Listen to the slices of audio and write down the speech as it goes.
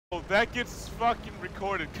Oh, that gets fucking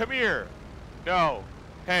recorded. Come here. No.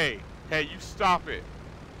 Hey, you stop it.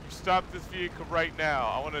 You stop this vehicle right now.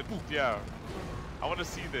 I want to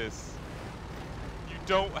see this. You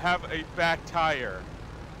don't have a back tire.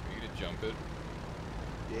 Are you gonna jump it?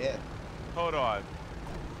 Yeah. Hold on.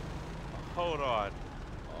 Oh,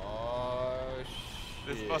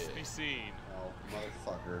 shit. This must be seen. Oh,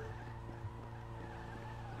 motherfucker.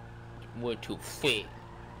 We're too fat.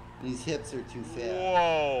 These hips are too fat.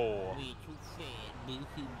 Whoa. We're too fat.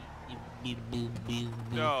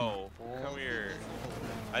 No. Come here.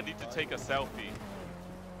 I need to take a selfie.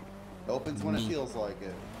 Opens when it feels like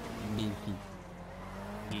it.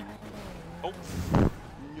 Oh.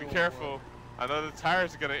 Be careful. I know the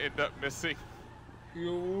tires are gonna end up missing.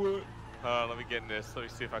 Let me get in this. Let me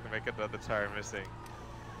see if I can make another tire missing.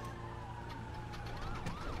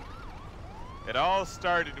 It all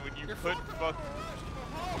started when you put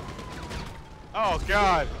Oh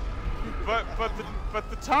God! But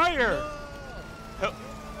the tire!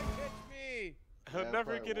 He'll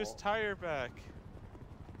never get his tire back.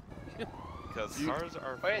 Because cars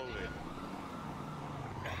are floating.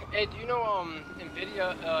 Hey, do you know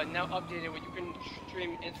Nvidia now updated where you can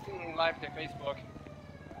stream instantly live to Facebook?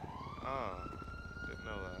 Oh, didn't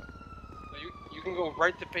know that. So you can go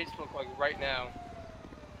right to Facebook like right now.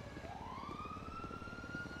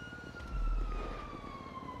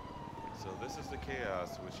 So this is the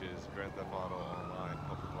chaos, which is Grand Theft Auto Online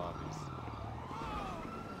public lobbies.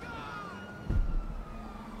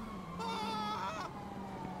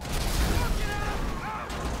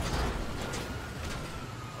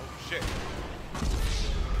 Oh shit!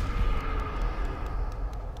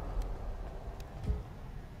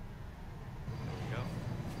 There we go.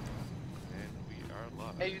 And we are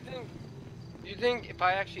live. Hey, you think if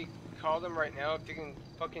I actually call them right now, if they can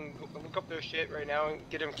fucking look up their shit right now and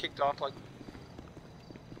get them kicked off like...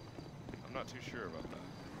 I'm not too sure about that.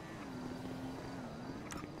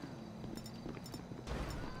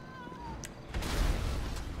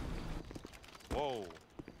 Whoa.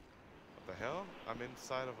 What the hell? I'm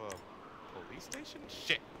inside of a police station?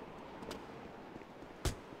 Shit.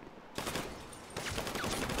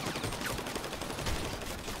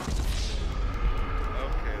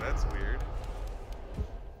 Okay, that's weird.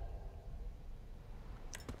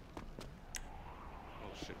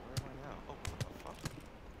 Oh shit, where am I now? Oh, what the fuck?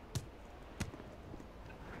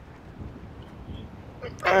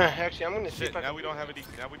 Actually, I'm gonna see Shit, if I now can... we don't have any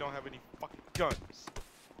fucking guns.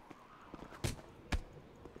 You're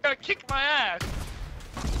gonna kick my ass!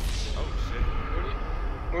 Oh shit.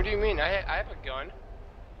 What do you mean? I have a gun.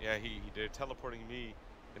 Yeah, they're teleporting me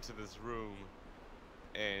into this room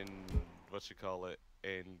and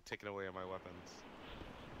and taking away my weapons.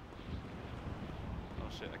 Oh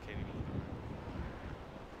shit, I can't even look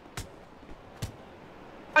around.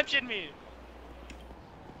 Punching me!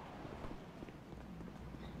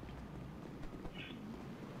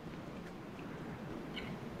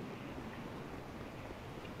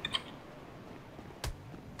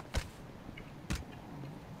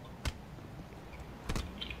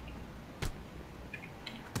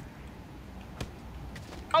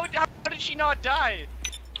 How did she not die?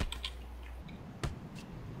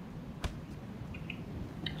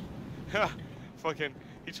 Fucking,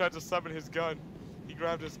 he tried to summon his gun. He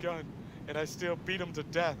grabbed his gun, and I still beat him to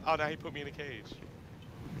death. Oh, now he put me in a cage.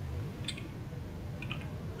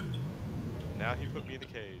 Now he put me in a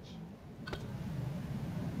cage.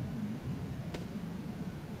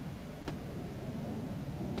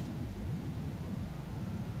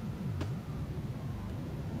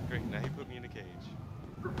 Great, now he put me in a cage.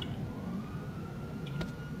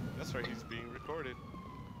 That's right, he's being recorded.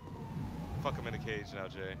 Fuck, I'm in a cage now,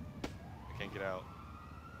 Jay. I can't get out.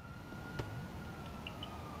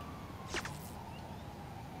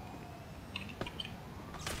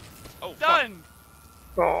 Oh, Done!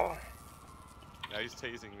 Fuck. Oh. Now he's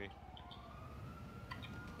tasing me.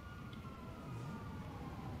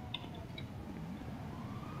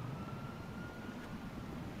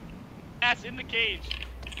 Ass in the cage.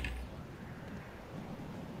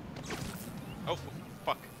 Oh,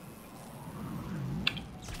 fuck.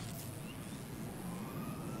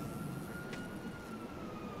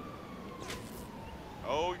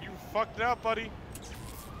 Oh, you fucked it up, buddy.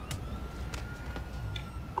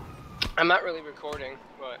 I'm not really recording,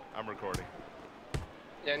 but... I'm recording.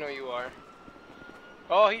 Yeah, I know you are.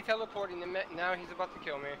 Oh, he teleporting, and now he's about to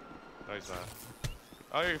kill me. No, he's not.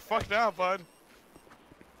 Oh, you fucked out, bud.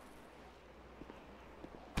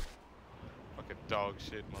 Fucking dog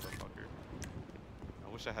shit, motherfucker. I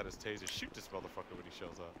wish I had his taser. Shoot this motherfucker when he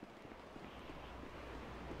shows up.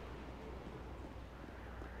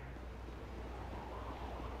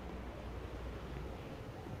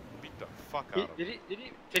 fuck out of him.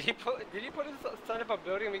 Did he put his son up a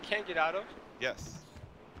building we can't get out of? Yes.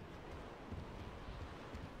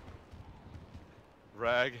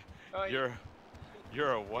 Rag, Oh, you're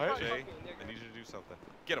a what? Jay, I need you to do something.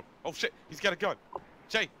 Get him. Oh shit, he's got a gun.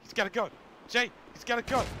 Jay, he's got a gun. Jay, he's got a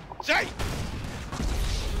gun. Jay!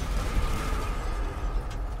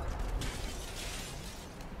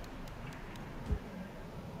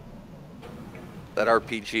 That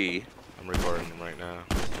RPG. I'm recording him right now.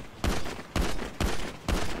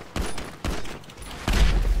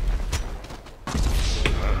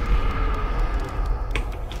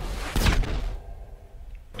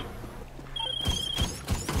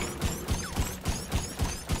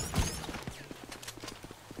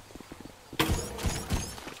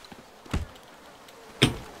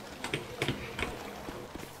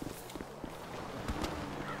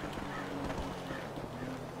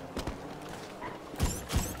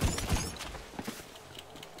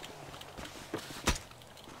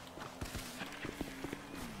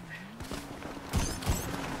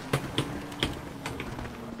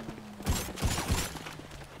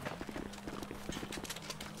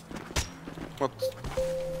 Well,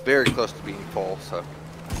 it's very close to being full, so.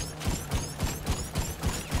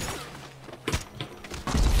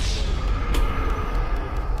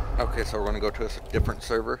 Okay, so we're gonna go to a different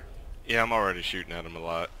server. Yeah, I'm already shooting at him a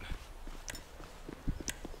lot.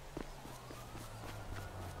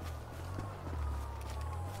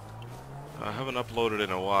 I haven't uploaded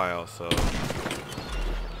in a while, so.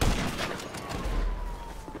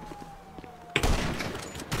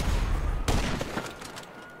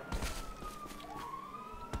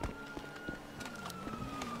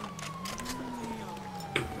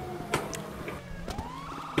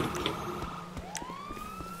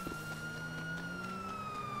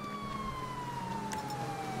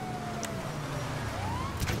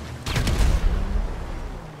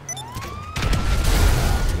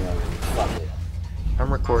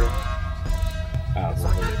 I'm recording.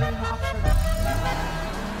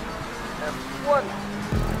 One.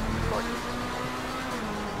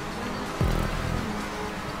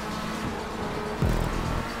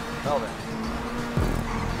 Oh, man.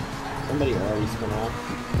 Somebody already spun off.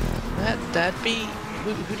 That be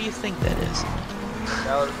who do you think that is?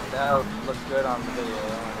 That would look good on the video.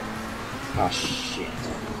 Oh shit.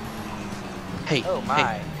 Hey, Oh my.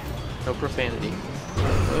 hey, no profanity.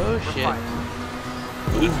 Oh We're shit. fine.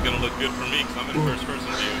 Well, this is gonna look good for me because I'm in first person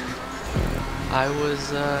view. I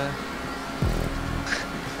was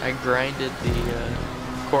I grinded the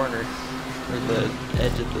corner or the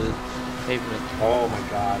edge of the pavement. Oh my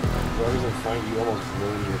god. Whoever's in front of you almost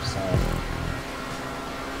ruined yourself.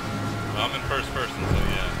 Well, I'm in first person, so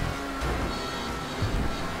yeah.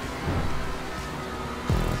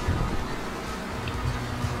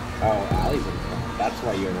 Oh, Allie's in front. That's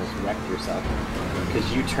why you almost wrecked yourself.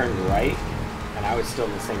 Because you turned right, and I was still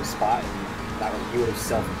in the same spot, and that was, you would have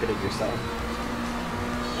self-pitted yourself.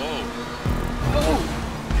 Whoa. Oh!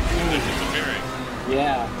 They're disappearing.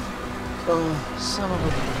 Yeah. Oh, son of a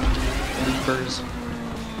leapers.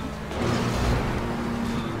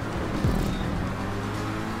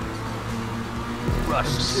 Rush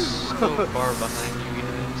I'm two. so far behind you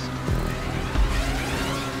guys.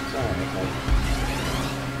 It's alright, buddy.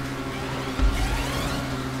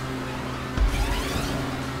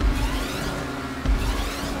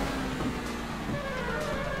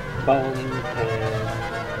 Bowling pin.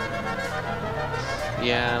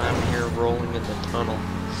 Yeah, and I'm here rolling in the tunnel.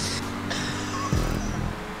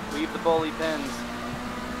 Leave the bully pins.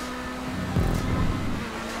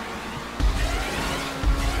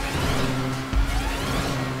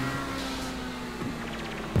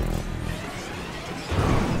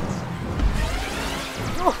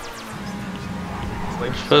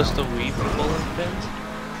 We're supposed to weave the bowling pins?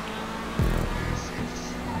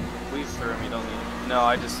 Weave through them, you don't need it. No,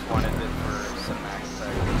 I just wanted it for cinematic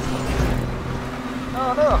effect.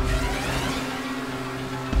 Oh no!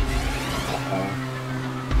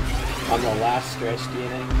 Uh-oh. On the last stretch,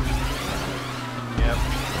 DNA? Yep.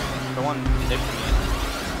 The one nicked me.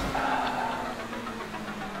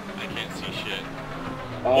 I can't see shit.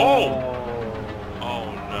 Oh! Oh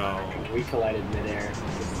no. We collided midair.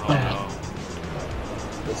 Oh no.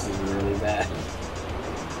 This is really bad.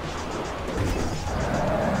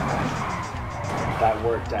 That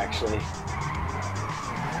worked, actually.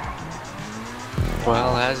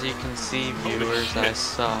 Well, as you can see, viewers, I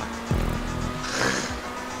suck.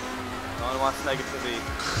 No one wants negativity.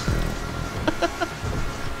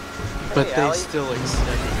 But Hey, they Allie. still accept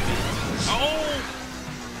me. Oh!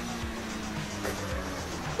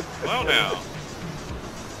 Well now.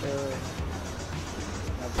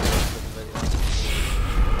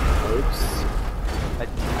 Oops.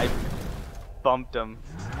 bumped him.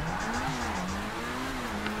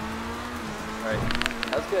 Alright,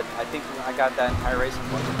 that was good. I think I got that entire race in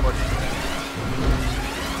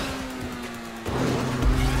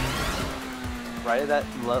 1:14. Right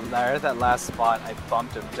at that last spot, I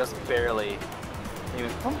bumped him just barely. He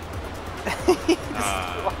was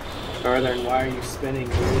Northern, why are you spinning,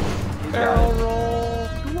 dude? barrel roll.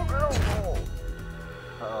 Do a barrel roll.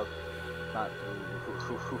 Not.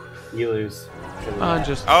 You lose.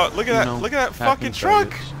 Just. Oh, look at that! you know, Look at that fucking happens,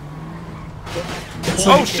 truck! It's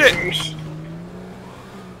Oh shit!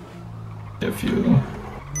 If you...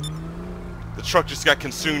 The truck just got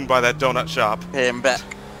consumed by that donut shop. Hey, I'm back.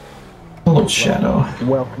 Hello, Shadow.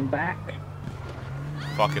 Welcome back.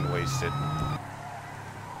 Fucking wasted.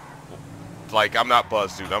 Like, I'm not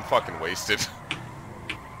buzzed, dude. I'm fucking wasted.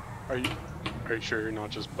 Are you sure you're not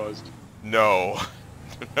just buzzed? No.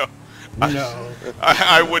 No. No.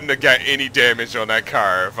 I wouldn't have got any damage on that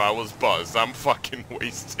car if I was buzzed. I'm fucking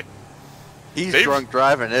wasted. He's drunk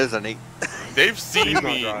driving, isn't he? They've seen He's not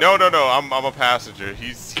me. driving. No. I'm a passenger.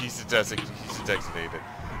 He's a designated.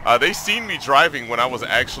 They seen me driving when I was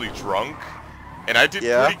actually drunk, and I did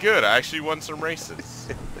pretty good. I actually won some races.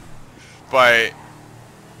 But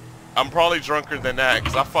I'm probably drunker than that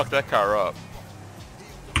because I fucked that car up.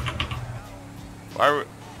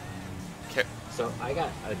 So I got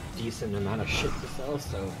a decent amount of shit to sell,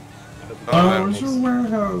 so I hope Oh, it's a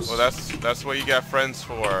warehouse. Well, that's what you got friends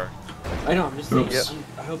for. I know, I'm just saying, Oops.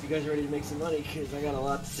 I hope you guys are ready to make some money, because I got a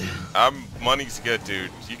lot to sell. Money's good, dude.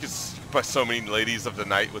 You could buy so many ladies of the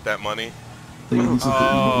night with that money. Ladies of the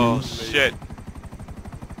Oh evening. shit.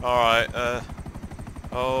 Alright,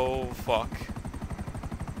 oh fuck.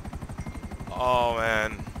 Oh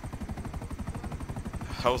man.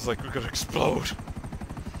 I was like, we're gonna explode.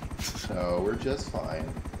 No, we're just fine.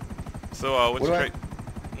 So, what's What your do I-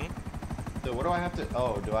 crate? So what do I have to?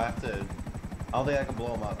 Oh, do I have to? I don't think I can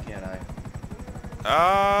blow them up, can I?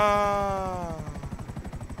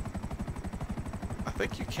 I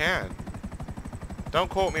think you can. Don't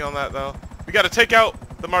quote me on that though. We gotta take out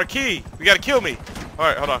the marquee. We gotta kill me.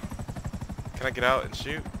 Alright, hold on. Can I get out and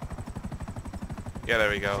shoot? Yeah, there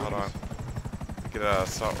we go. Hold on. Get an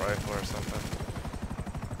assault rifle or something.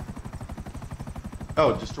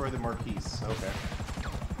 Oh, destroy the marquise. Okay.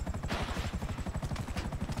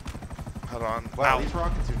 Hold on. Wow, Ow. these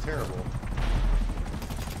rockets are terrible.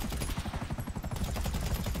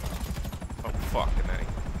 Oh, fucking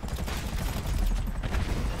A.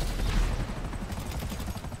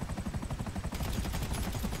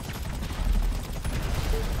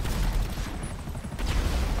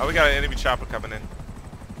 Oh, we got an enemy chopper coming in.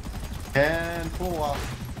 And pull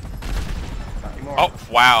off. Not anymore. Oh,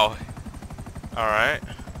 wow. Alright.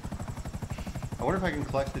 I wonder if I can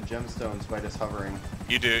collect the gemstones by just hovering.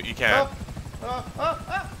 You do, you can.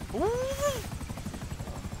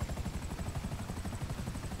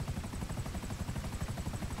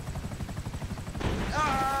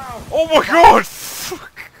 Oh my god!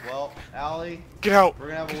 Fuck. Well, Allie, Get out! we're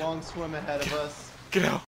gonna have a long swim ahead of us. Get out!